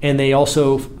 and they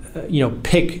also,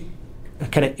 pick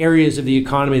kind of areas of the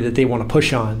economy that they want to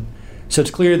push on. So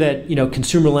it's clear that,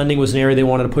 consumer lending was an area they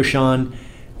wanted to push on,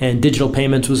 and digital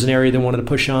payments was an area they wanted to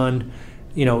push on.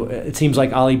 It seems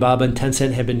like Alibaba and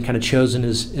Tencent have been kind of chosen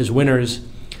as winners.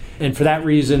 And for that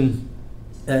reason,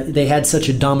 they had such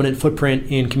a dominant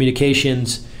footprint in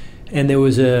communications, and there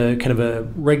was a kind of a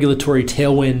regulatory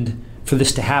tailwind for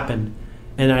this to happen.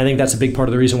 And I think that's a big part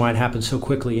of the reason why it happened so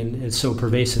quickly and it's so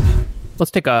pervasive.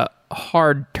 Let's take a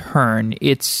hard turn.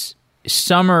 It's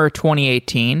summer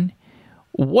 2018.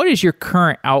 What is your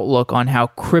current outlook on how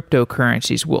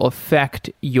cryptocurrencies will affect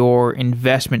your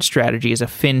investment strategy as a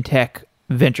fintech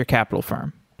venture capital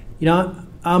firm?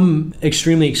 I'm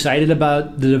extremely excited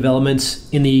about the developments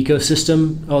in the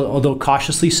ecosystem, although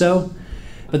cautiously so.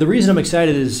 But the reason I'm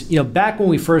excited is, back when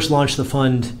we first launched the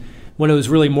fund, when it was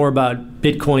really more about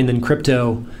Bitcoin than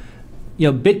crypto,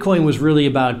 Bitcoin was really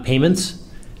about payments.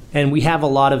 And we have a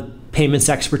lot of payments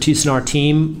expertise in our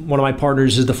team. One of my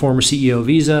partners is the former CEO of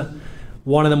Visa.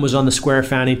 One of them was on the Square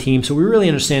founding team. So we really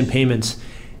understand payments.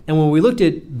 And when we looked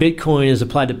at Bitcoin as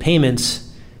applied to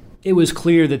payments, it was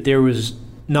clear that there was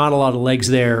not a lot of legs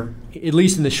there, at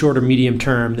least in the short or medium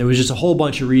term. There was just a whole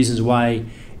bunch of reasons why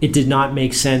it did not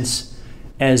make sense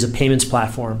as a payments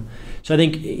platform. So I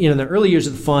think, in the early years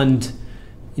of the fund,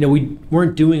 we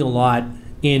weren't doing a lot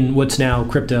in what's now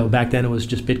crypto. Back then it was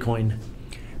just Bitcoin.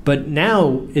 But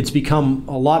now it's become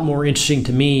a lot more interesting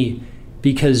to me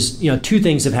because, two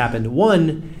things have happened.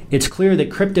 One, it's clear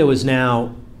that crypto is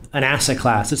now an asset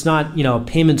class. It's not, a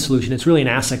payment solution. It's really an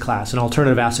asset class, an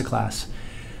alternative asset class.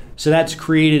 So that's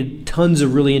created tons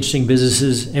of really interesting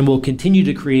businesses and will continue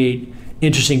to create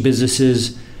interesting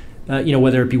businesses,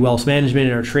 whether it be wealth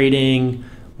management or trading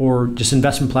or just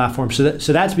investment platforms.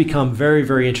 So that's become very,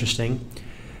 very interesting.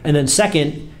 And then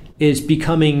second is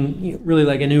becoming really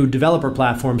like a new developer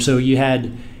platform. So you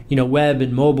had, web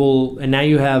and mobile, and now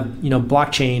you have,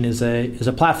 blockchain as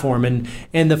a platform.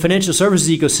 And the financial services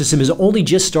ecosystem is only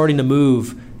just starting to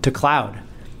move to cloud.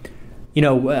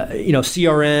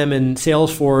 CRM and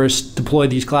Salesforce deployed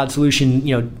these cloud solutions,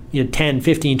 10,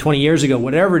 15, 20 years ago,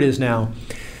 whatever it is now.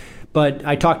 But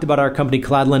I talked about our company,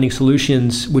 Cloud Lending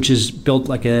Solutions, which is built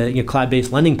like a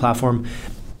cloud-based lending platform.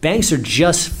 Banks are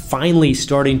just finally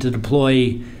starting to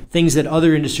deploy things that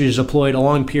other industries deployed a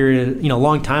long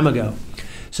time ago.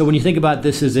 So when you think about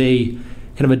this as a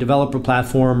kind of a developer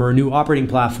platform or a new operating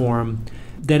platform,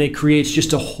 then it creates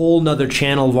just a whole nother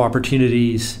channel of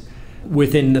opportunities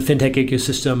within the fintech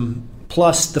ecosystem,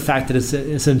 plus the fact that it's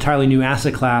an entirely new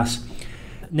asset class.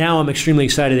 Now I'm extremely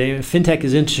excited. Fintech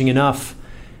is interesting enough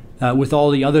with all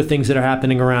the other things that are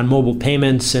happening around mobile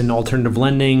payments and alternative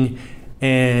lending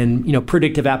and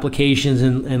predictive applications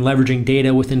and leveraging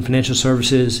data within financial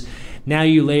services. Now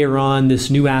you layer on this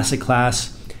new asset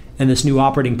class and this new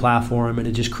operating platform, and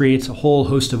it just creates a whole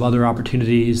host of other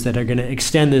opportunities that are going to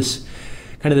extend this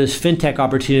fintech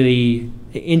opportunity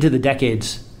into the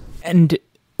decades. And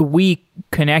we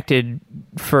connected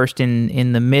first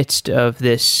in the midst of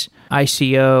this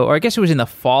ICO, or I guess it was in the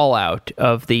fallout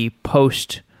of the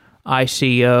post-ICO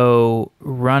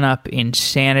run-up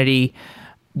insanity.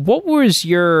 What was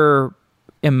your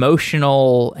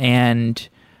emotional and,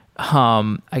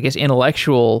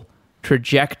 intellectual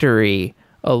trajectory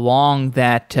along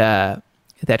that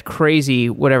crazy,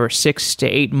 6 to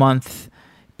 8 month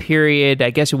period? I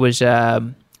guess it was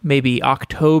maybe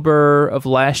October of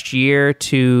last year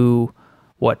to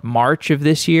March of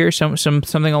this year,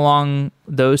 something along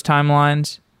those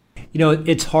timelines.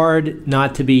 It's hard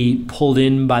not to be pulled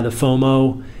in by the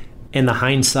FOMO and the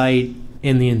hindsight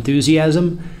and the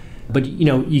enthusiasm, but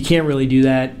you can't really do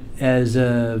that as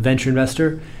a venture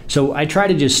investor. So I try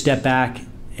to just step back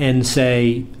and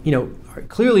say,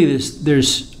 clearly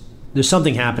there's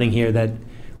something happening here that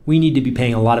we need to be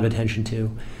paying a lot of attention to.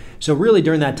 So really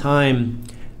during that time,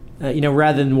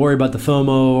 rather than worry about the FOMO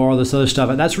or all this other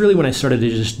stuff, that's really when I started to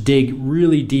just dig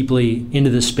really deeply into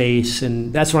the space.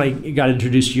 And that's when I got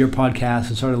introduced to your podcast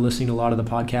and started listening to a lot of the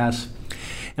podcasts.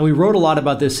 And we wrote a lot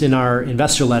about this in our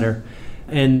investor letter.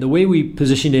 And the way we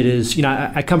positioned it is,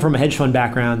 I come from a hedge fund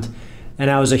background,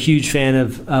 and I was a huge fan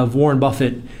of Warren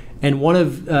Buffett. And one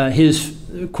of his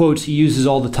quotes he uses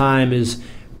all the time is,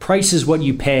 "Price is what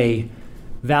you pay,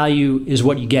 value is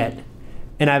what you get."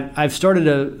 And I've started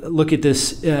to look at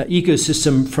this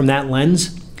ecosystem from that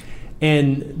lens.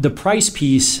 And the price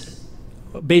piece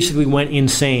basically went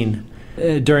insane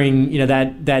during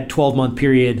that 12-month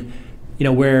period.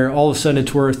 where all of a sudden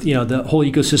it's worth, the whole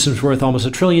ecosystem's worth almost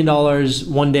 $1 trillion.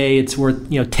 One day it's worth,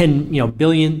 10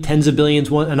 billion, tens of billions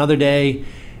another day,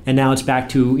 and now it's back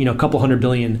to, a couple $100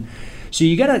 billion. So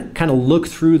you got to kind of look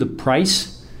through the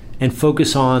price and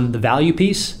focus on the value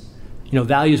piece.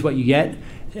 Value is what you get.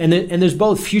 And there's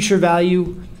both future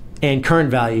value and current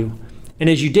value. And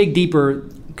as you dig deeper,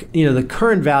 the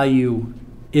current value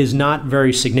is not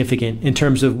very significant in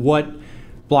terms of what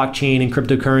blockchain and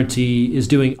cryptocurrency is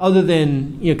doing, other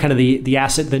than kind of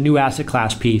the new asset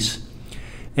class piece,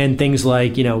 and things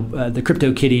like the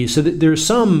CryptoKitties. So there's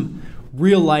some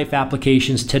real life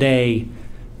applications today.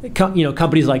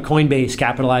 Companies like Coinbase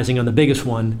capitalizing on the biggest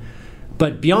one,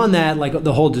 but beyond that, like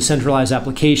the whole decentralized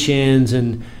applications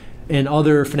and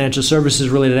other financial services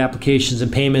related applications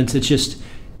and payments,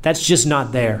 that's just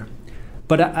not there.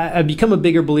 But I've become a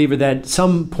bigger believer that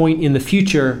some point in the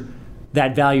future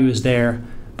that value is there,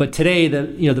 but today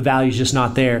the value is just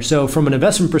not there. So from an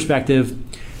investment perspective,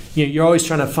 you're always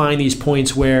trying to find these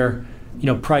points where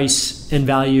price and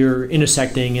value are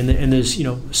intersecting, and there's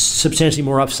substantially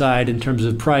more upside in terms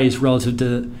of price relative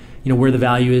to where the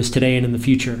value is today and in the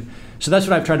future. So that's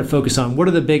what I've tried to focus on. What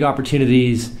are the big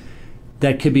opportunities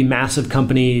that could be massive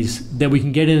companies that we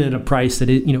can get in at a price that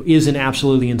isn't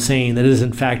absolutely insane, that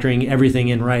isn't factoring everything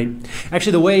in right.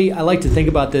 Actually, the way I like to think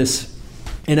about this,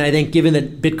 and I think given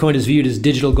that Bitcoin is viewed as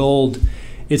digital gold,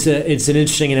 it's an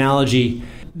interesting analogy.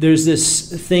 There's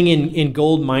this thing in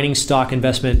gold mining stock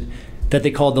investment that they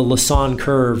call the Lassonde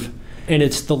curve, and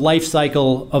it's the life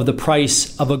cycle of the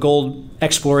price of a gold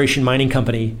exploration mining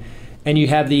company. And you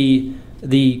have the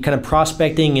kind of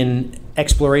prospecting and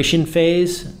exploration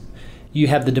phase, you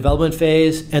have the development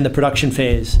phase and the production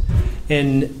phase.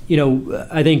 And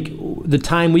I think the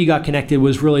time we got connected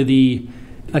was really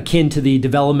akin to the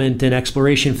development and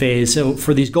exploration phase. So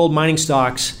for these gold mining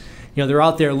stocks, they're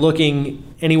out there looking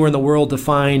anywhere in the world to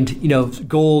find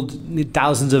gold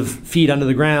thousands of feet under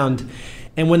the ground.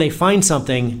 And when they find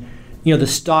something, the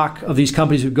stock of these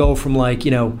companies would go from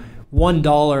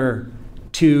 $1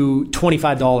 to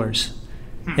 $25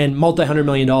 and multi-$100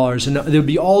 million. And there would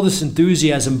be all this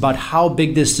enthusiasm about how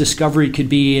big this discovery could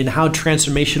be and how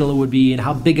transformational it would be and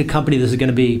how big a company this is going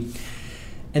to be.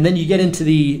 And then you get into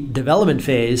the development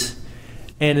phase,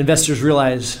 and investors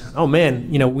realize, oh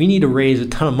man, we need to raise a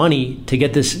ton of money to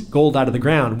get this gold out of the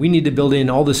ground. We need to build in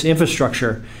all this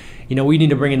infrastructure. We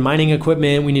need to bring in mining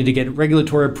equipment. We need to get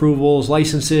regulatory approvals,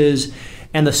 licenses,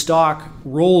 and the stock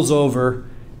rolls over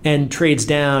and trades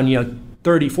down,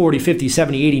 30, 40, 50,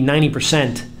 70, 80,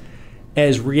 90%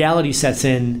 as reality sets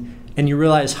in, and you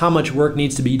realize how much work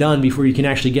needs to be done before you can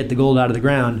actually get the gold out of the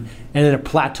ground. And then it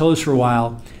plateaus for a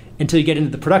while until you get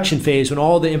into the production phase when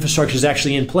all the infrastructure is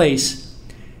actually in place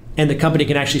and the company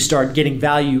can actually start getting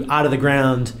value out of the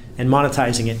ground and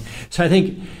monetizing it. So I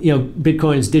think,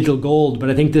 Bitcoin is digital gold,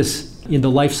 but I think this, the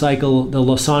life cycle, the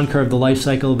Lassonde curve, the life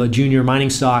cycle of a junior mining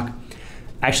stock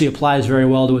actually applies very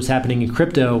well to what's happening in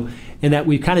crypto, in that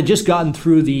we've kind of just gotten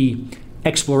through the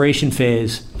exploration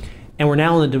phase and we're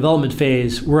now in the development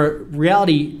phase where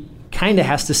reality kind of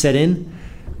has to set in.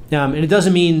 And it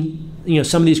doesn't mean,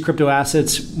 some of these crypto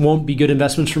assets won't be good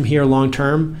investments from here long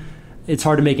term. It's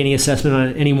hard to make any assessment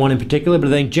on any one in particular, but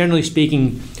I think generally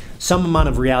speaking, some amount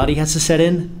of reality has to set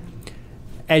in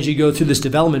as you go through this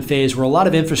development phase where a lot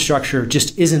of infrastructure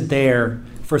just isn't there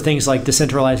for things like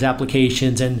decentralized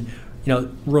applications and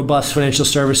robust financial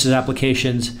services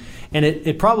applications. And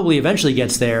it probably eventually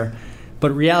gets there,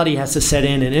 but reality has to set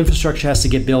in and infrastructure has to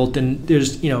get built. And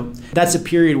there's, that's a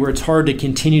period where it's hard to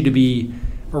continue to be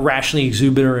irrationally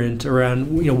exuberant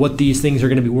around, what these things are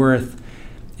going to be worth.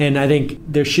 And I think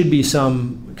there should be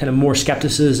some kind of more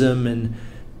skepticism and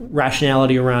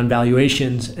rationality around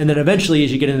valuations. And then eventually,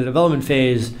 as you get into the development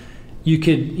phase, you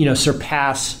could,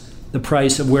 surpass the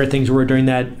price of where things were during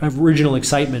that original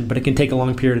excitement, but it can take a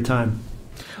long period of time.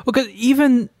 Well, because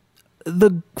even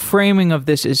the framing of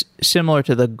this is similar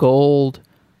to the gold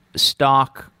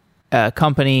stock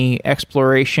company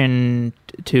exploration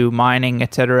to mining,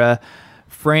 etc.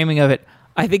 Framing of it,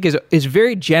 I think, is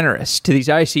very generous to these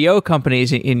ICO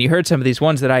companies. And you heard some of these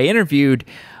ones that I interviewed,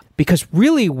 because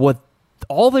really what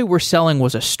all they were selling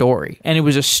was a story. And it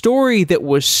was a story that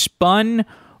was spun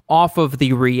off of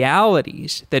the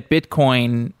realities that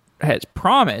Bitcoin has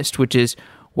promised, which is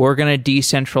we're going to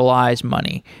decentralize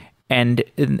money. And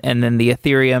then the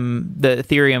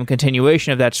Ethereum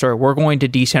continuation of that story, we're going to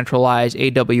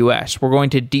decentralize AWS. We're going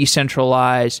to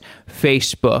decentralize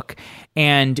Facebook.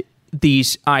 And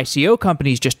these ICO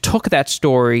companies just took that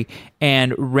story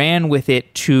and ran with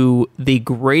it to the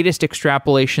greatest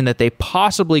extrapolation that they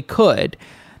possibly could.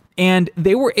 And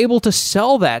they were able to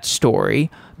sell that story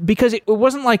because it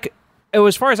wasn't like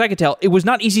as far as I could tell, it was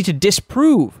not easy to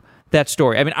disprove that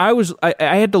story. I mean,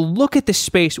 I had to look at this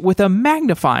space with a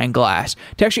magnifying glass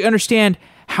to actually understand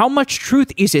how much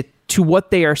truth is it to what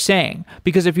they are saying.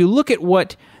 Because if you look at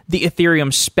what the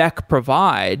Ethereum spec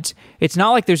provides, it's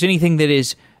not like there's anything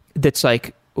that's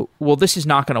like, well, this is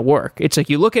not going to work. It's like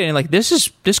you look at it and like,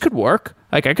 this could work.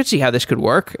 Like, I could see how this could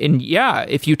work. And yeah,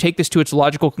 if you take this to its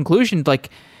logical conclusion, like,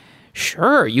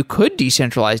 sure, you could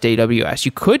decentralize AWS.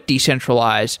 You could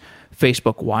decentralize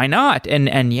Facebook. Why not?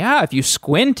 And yeah, if you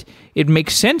squint, it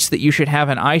makes sense that you should have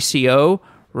an ICO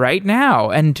right now.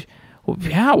 And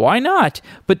yeah, why not?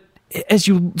 But as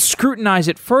you scrutinize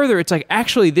it further, it's like,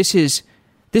 actually, this is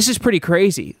pretty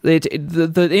crazy.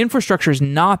 The infrastructure is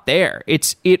not there.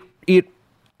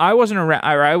 I wasn't around,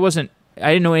 or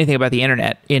I didn't know anything about the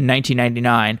internet in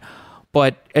 1999.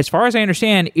 But as far as I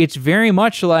understand, it's very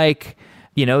much like,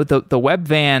 you know, the web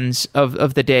vans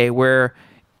of the day, where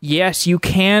yes, you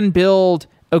can build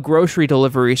a grocery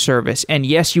delivery service, and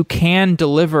yes, you can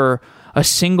deliver a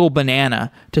single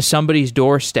banana to somebody's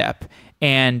doorstep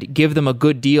and give them a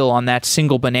good deal on that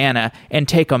single banana and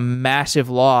take a massive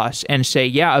loss and say,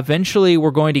 yeah, eventually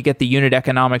we're going to get the unit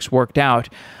economics worked out.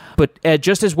 But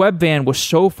just as Webvan was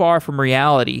so far from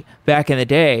reality back in the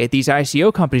day, these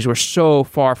ICO companies were so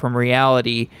far from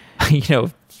reality,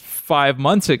 5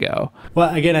 months ago.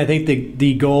 Well, again, I think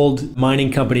the gold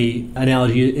mining company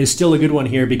analogy is still a good one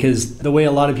here, because the way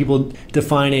a lot of people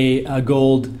define a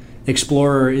gold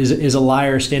explorer is a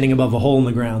liar standing above a hole in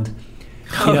the ground.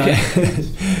 Okay.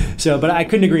 But I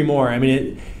couldn't agree more. I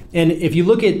mean, and if you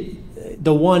look at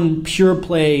the one pure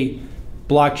play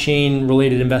blockchain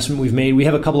related investment we've made, we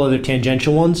have a couple other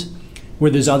tangential ones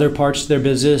where there's other parts to their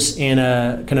business and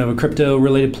a kind of a crypto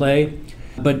related play.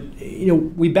 But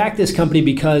we backed this company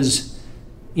because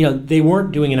they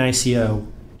weren't doing an ICO,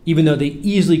 even though they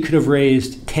easily could have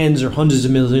raised tens or hundreds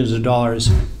of millions of dollars,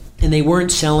 and they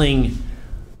weren't selling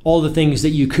all the things that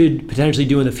you could potentially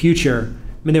do in the future.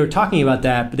 I mean, they were talking about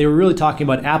that, but they were really talking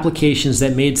about applications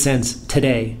that made sense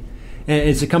today. And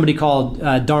it's a company called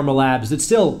Dharma Labs that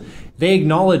still, they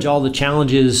acknowledge all the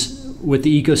challenges with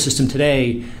the ecosystem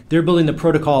today. They're building the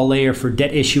protocol layer for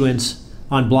debt issuance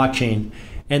on blockchain.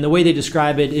 And the way they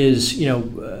describe it is,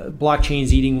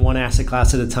 blockchains eating one asset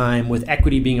class at a time, with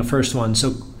equity being a first one.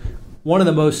 So one of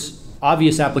the most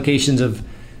obvious applications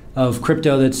of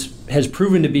crypto has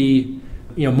proven to be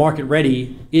market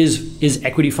ready is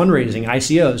equity fundraising,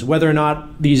 ICOs. Whether or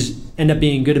not these end up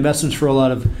being good investments for a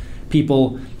lot of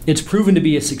people, it's proven to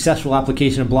be a successful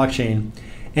application of blockchain.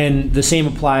 And the same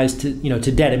applies to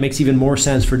debt. It makes even more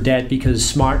sense for debt because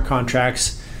smart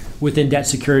contracts within debt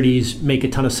securities make a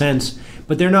ton of sense.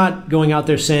 But they're not going out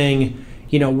there saying,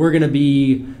 we're going to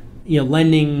be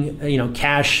lending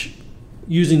cash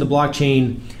using the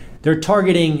blockchain. They're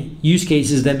targeting use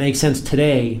cases that make sense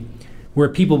today, where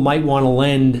people might want to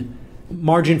lend,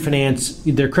 margin finance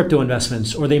their crypto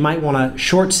investments, or they might want to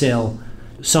short sale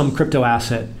some crypto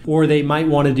asset, or they might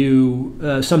want to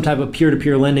do some type of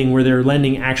peer-to-peer lending where they're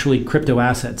lending actually crypto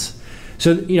assets.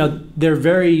 So, they're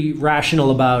very rational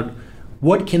about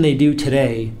what can they do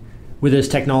today with this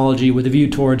technology, with a view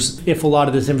towards, if a lot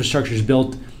of this infrastructure is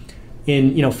built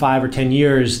in 5 or 10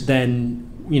 years, then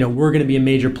we're going to be a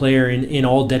major player in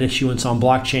all debt issuance on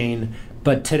blockchain.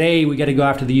 But today, we got to go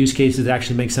after the use cases that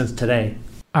actually make sense today.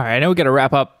 All right, I know we got to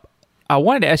wrap up. I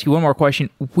wanted to ask you one more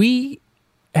question. We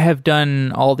have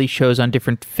done all these shows on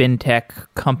different fintech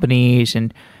companies,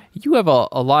 and you have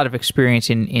a lot of experience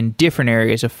in different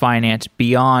areas of finance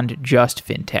beyond just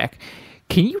fintech.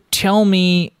 Can you tell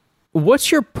me,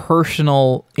 what's your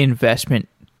personal investment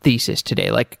thesis today?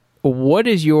 Like, what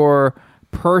is your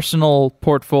personal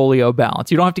portfolio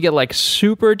balance? You don't have to get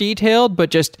super detailed, but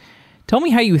just tell me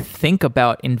how you think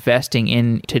about investing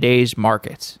in today's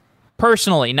markets.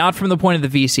 Personally, not from the point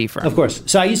of the VC firm. Of course.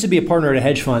 So I used to be a partner at a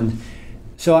hedge fund.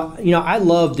 So, I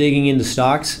love digging into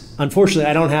stocks. Unfortunately,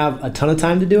 I don't have a ton of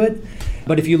time to do it.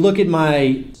 But if you look at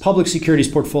my public securities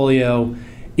portfolio,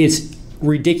 it's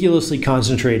ridiculously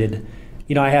concentrated.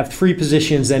 I have 3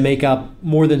 positions that make up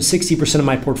more than 60% of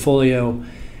my portfolio.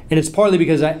 And it's partly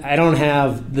because I don't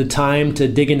have the time to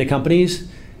dig into companies.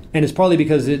 And it's partly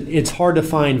because it's hard to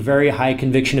find very high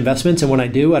conviction investments. And when I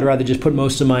do, I'd rather just put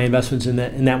most of my investments in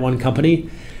that one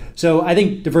company. So I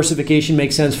think diversification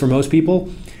makes sense for most people.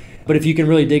 But if you can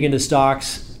really dig into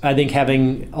stocks, I think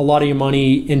having a lot of your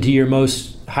money into your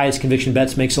most highest conviction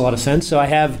bets makes a lot of sense. So I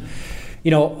have,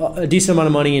 a decent amount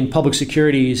of money in public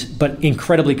securities, but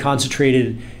incredibly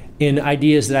concentrated in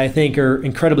ideas that I think are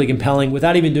incredibly compelling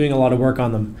without even doing a lot of work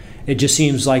on them. It just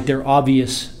seems like they're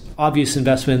obvious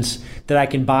investments that I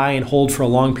can buy and hold for a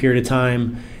long period of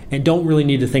time and don't really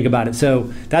need to think about it.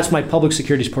 So that's my public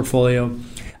securities portfolio.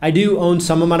 I do own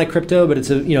some amount of crypto, but it's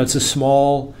a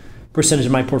small percentage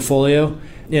of my portfolio.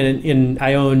 And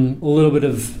I own a little bit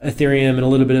of Ethereum and a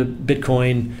little bit of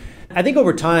Bitcoin. I think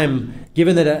over time,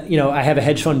 given that I have a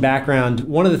hedge fund background,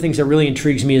 one of the things that really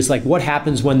intrigues me is like what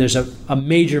happens when there's a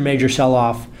major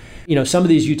sell-off. Some of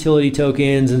these utility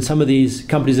tokens and some of these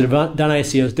companies that have done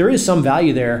ICOs, there is some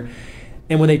value there.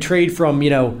 And when they trade from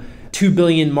 2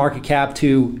 billion market cap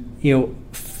to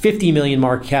 50 million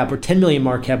market cap or 10 million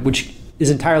market cap, which is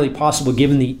entirely possible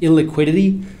given the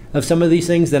illiquidity of some of these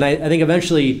things, then I think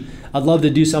eventually I'd love to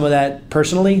do some of that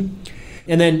personally.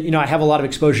 And then, I have a lot of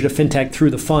exposure to fintech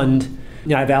through the fund.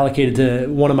 I've allocated to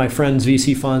one of my friend's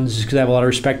VC funds just because I have a lot of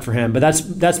respect for him. But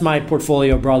that's my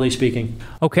portfolio, broadly speaking.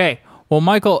 Okay. Well,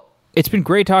 Michael, it's been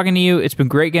great talking to you. It's been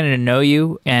great getting to know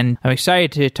you. And I'm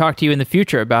excited to talk to you in the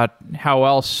future about how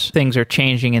else things are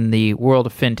changing in the world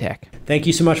of fintech. Thank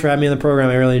you so much for having me on the program.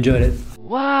 I really enjoyed it.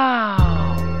 Wow.